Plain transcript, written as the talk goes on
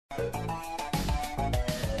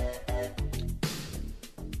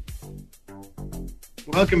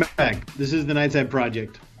Welcome back. This is the Nightside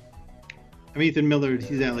Project. I'm Ethan Miller.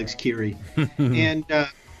 He's Alex Keary. And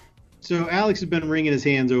so Alex has been wringing his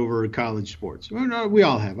hands over college sports. We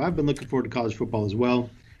all have. I've been looking forward to college football as well.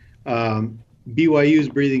 BYU is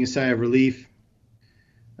breathing a sigh of relief.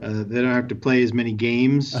 They don't have to play as many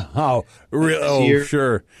games. Oh,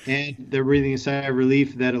 sure. And they're breathing a sigh of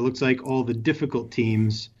relief that it looks like all the difficult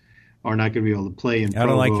teams are not going to be able to play in Provo. I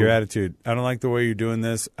don't like your attitude. I don't like the way you're doing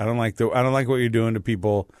this. I don't like what you're doing to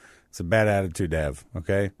people. It's a bad attitude to have,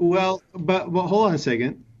 okay? Well, but hold on a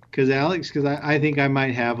second, because I think I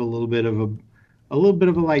might have a little bit of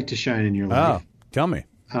a light to shine in your life. Oh, tell me.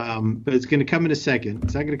 But it's going to come in a second.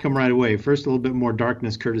 It's not going to come right away. First, a little bit more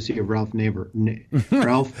darkness, courtesy of Ralph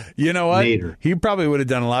Ralph. You know what? Nader. He probably would have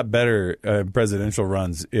done a lot better presidential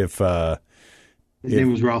runs if his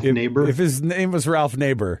name was Ralph Nader. If his name was Ralph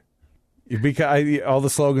Nader, because all the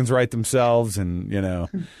slogans write themselves, and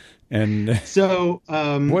and so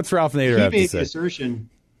what's Ralph Nader have to say?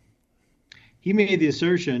 He made the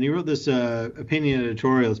assertion. He wrote this opinion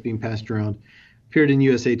editorial that's being passed around. Appeared in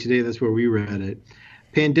USA Today. That's where we read it.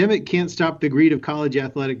 Pandemic can't stop the greed of college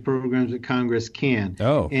athletic programs, but Congress can.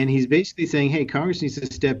 Oh. And he's basically saying, hey, Congress needs to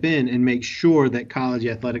step in and make sure that college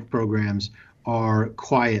athletic programs are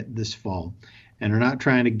quiet this fall and are not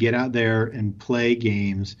trying to get out there and play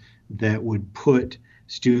games that would put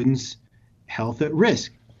students' health at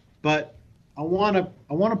risk. But I want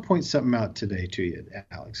to point something out today to you,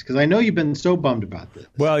 Alex, because I know you've been so bummed about this.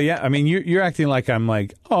 Well, yeah, I mean, you're acting like I'm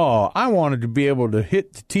like, oh, I wanted to be able to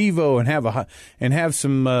hit the TiVo and have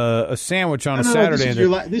some a sandwich on a Saturday.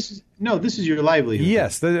 This is your livelihood.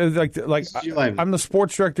 Yes, I'm the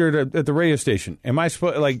sports director at the radio station. Am I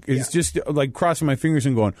it's just like crossing my fingers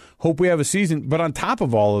and going, hope we have a season. But on top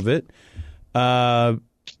of all of it, and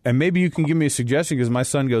maybe you can give me a suggestion because my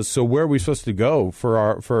son goes, so where are we supposed to go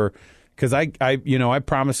because I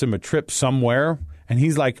promised him a trip somewhere, and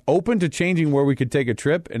he's like open to changing where we could take a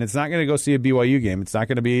trip, and it's not going to go see a BYU game. It's not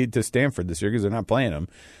going to be to Stanford this year because they're not playing them.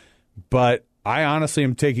 But I honestly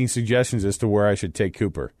am taking suggestions as to where I should take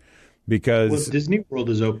Cooper because Disney World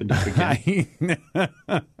is open to again.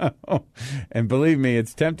 And believe me,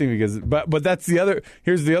 it's tempting but that's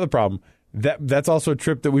here's the other problem. That's also a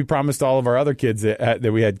trip that we promised all of our other kids that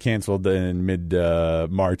we had canceled in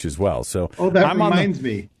mid-March as well. So reminds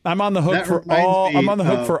me. I'm on the hook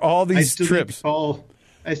for all these trips.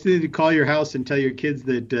 I still need to call your house and tell your kids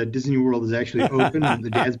that Disney World is actually open and the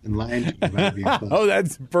dad's been lying to you about it being closed. Oh,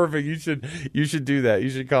 that's perfect. You should do that. You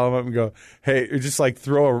should call him up and go, hey, just like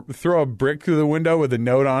throw a brick through the window with a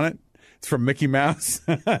note on it. It's from Mickey Mouse.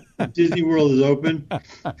 Disney World is open.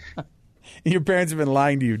 Your parents have been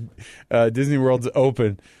lying to you. Disney World's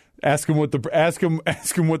open. Ask them what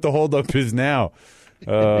the holdup is now.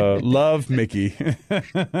 Love Mickey.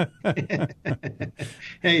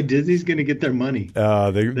 Hey, Disney's going to get their money.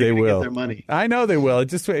 They will get their money. I know they will.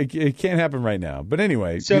 It can't happen right now. But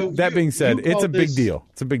anyway, that being said, it's a big deal.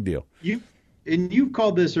 It's a big deal. You've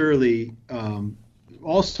called this early.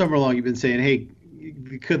 All summer long, you've been saying, hey,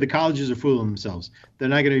 the colleges are fooling themselves. They're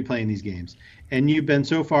not going to be playing these games. And you've been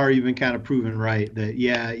kind of proven right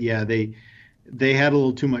that they had a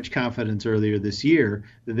little too much confidence earlier this year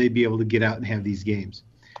that they'd be able to get out and have these games.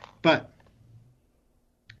 But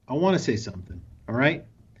I want to say something, all right?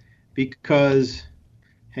 Because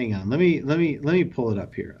hang on, let me pull it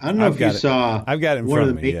up here. I don't know if you saw. I've got it in front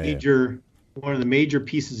of me. One of the major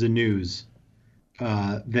pieces of news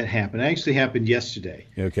that happened. It actually happened yesterday.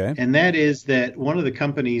 Okay. And that is that one of the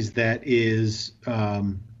companies that is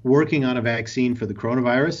working on a vaccine for the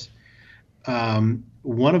coronavirus,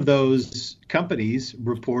 one of those companies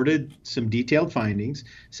reported some detailed findings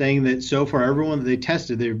saying that so far everyone that they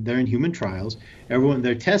tested, they're in human trials, everyone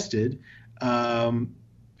they're tested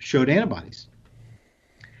showed antibodies,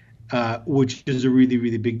 which is a really,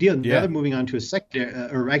 really big deal. Now they're moving on to a second,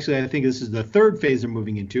 or actually I think this is the third phase they're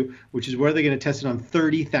moving into, which is where they're going to test it on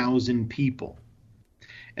 30,000 people.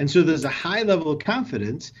 And so there's a high level of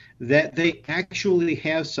confidence that they actually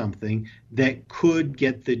have something that could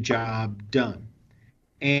get the job done.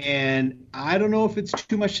 And I don't know if it's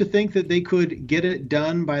too much to think that they could get it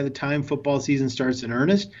done by the time football season starts in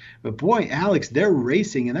earnest. But boy, Alex, they're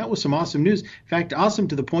racing, and that was some awesome news. In fact, awesome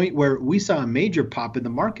to the point where we saw a major pop in the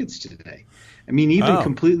markets today. I mean, even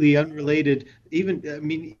completely unrelated.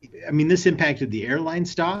 This impacted the airline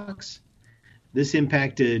stocks. This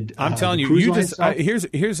impacted. I'm telling you,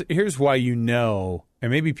 here's why and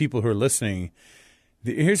maybe people who are listening.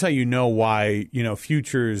 Here's how you know why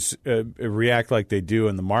futures react like they do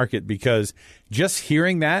in the market, because just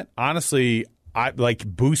hearing that, honestly,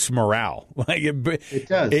 boosts morale. Like it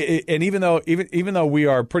does. And even though we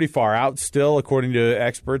are pretty far out still, according to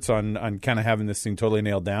experts, on kind of having this thing totally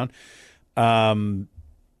nailed down, I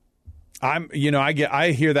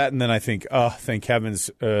hear that and then I think, oh, thank heavens,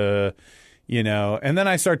 and then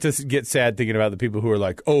I start to get sad thinking about the people who are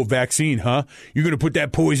like, oh, vaccine, huh? You're going to put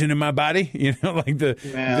that poison in my body? But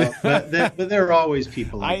there are always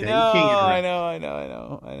people like that. I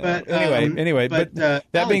know. But anyway, that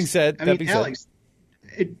Alex, being said, Alex,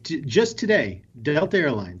 just today, Delta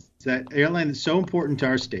Airlines, that airline that's so important to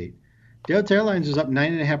our state, Delta Airlines was up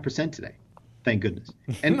 9.5% today. Thank goodness.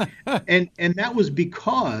 And and that was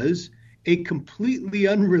because a completely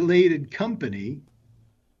unrelated company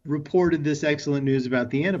reported this excellent news about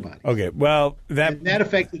the antibody. Okay, well, that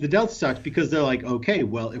affected the Delta stocks because they're like, okay,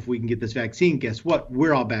 well, if we can get this vaccine, guess what?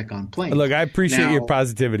 We're all back on planes. Look, I appreciate your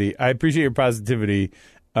positivity.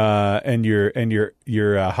 And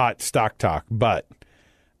your hot stock talk, but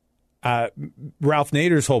Ralph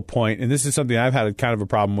Nader's whole point, and this is something I've had kind of a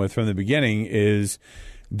problem with from the beginning, is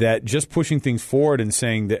that just pushing things forward and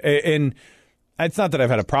saying that, and it's not that I've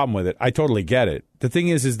had a problem with it. I totally get it. The thing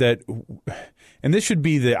is that, and this should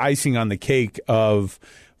be the icing on the cake of,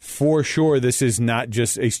 for sure, this is not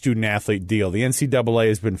just a student-athlete deal. The NCAA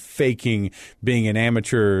has been faking being an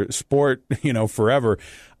amateur sport, forever.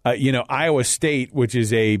 Iowa State, which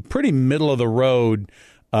is a pretty middle-of-the-road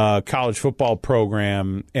college football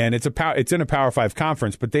program, and it's in a Power 5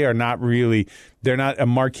 conference, but they're not a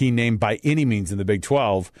marquee name by any means in the Big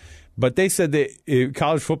 12. But they said that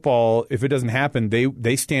college football, if it doesn't happen,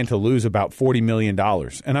 they stand to lose about $40 million.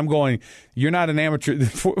 And I'm going, you're not an amateur.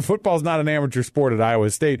 Football's not an amateur sport at Iowa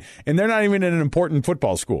State, and they're not even in an important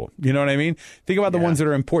football school. You know what I mean? Think about the ones that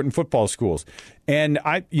are important football schools. And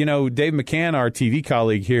Dave McCann, our TV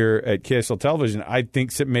colleague here at KSL Television, I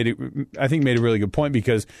think made a really good point,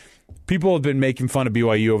 because people have been making fun of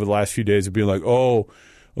BYU over the last few days of being like, oh,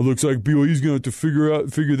 it looks like BYU's going to have to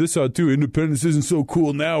figure this out too. Independence isn't so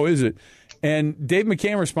cool now, is it? And Dave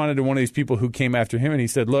McCann responded to one of these people who came after him, and he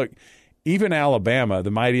said, "Look, even Alabama, the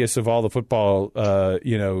mightiest of all the football,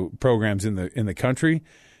 programs in the country,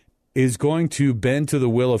 is going to bend to the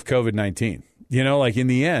will of COVID-19. In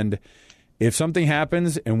the end, if something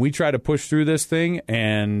happens and we try to push through this thing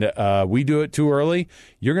and we do it too early,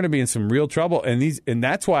 you're going to be in some real trouble. And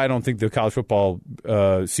that's why I don't think the college football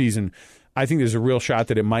season." I think there's a real shot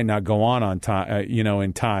that it might not go on time,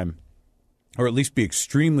 in time, or at least be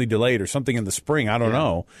extremely delayed or something in the spring. I don't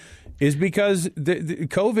know. Is because the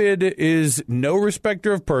COVID is no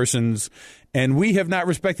respecter of persons, and we have not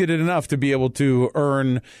respected it enough to be able to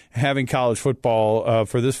earn having college football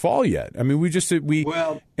for this fall yet. I mean, we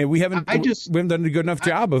haven't done a good enough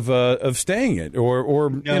job of staying it,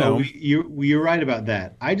 You're right about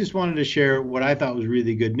that. I just wanted to share what I thought was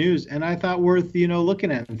really good news, and I thought worth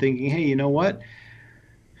looking at and thinking, hey, you know what?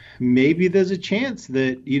 Maybe there's a chance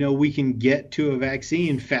that we can get to a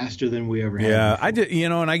vaccine faster than we ever have. Yeah,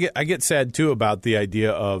 before. I get sad too about the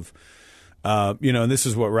idea of, and this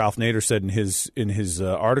is what Ralph Nader said in his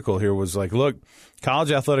article here, was like, look,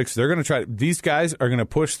 college athletics, they're going to try. These guys are going to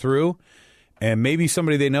push through, and maybe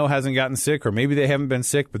somebody they know hasn't gotten sick, or maybe they haven't been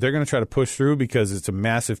sick, but they're going to try to push through because it's a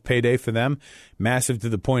massive payday for them, massive to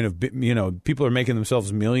the point of people are making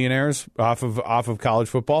themselves millionaires off of college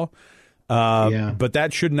football. But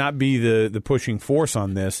that should not be the pushing force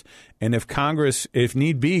on this. And if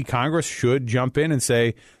need be, Congress should jump in and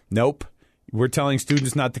say, nope, we're telling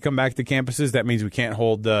students not to come back to campuses. That means we can't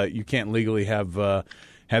you can't legally have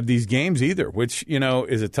these games either, which,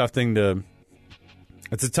 is a tough thing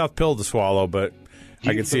it's a tough pill to swallow, but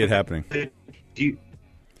I can see it happening. Do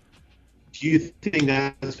you think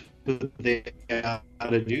that's what they ought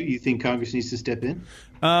to do? You think Congress needs to step in?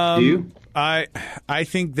 Do you? I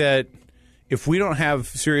think that if we don't have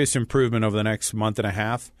serious improvement over the next month and a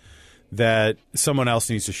half, that someone else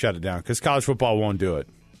needs to shut it down, because college football won't do it.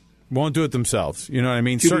 Won't do it themselves. You know what I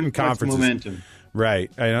mean? Certain conferences. Momentum.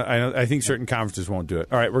 Right. I think certain conferences won't do it.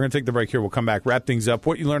 All right, we're going to take the break here. We'll come back, wrap things up,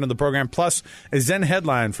 what you learned on the program, plus a Zen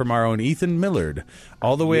headline from our own Ethan Millard,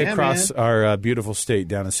 all the way across our beautiful state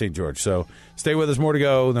down in St. George. So stay with us. More to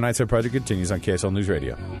go. The Nightside Project continues on KSL News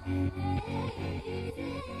Radio.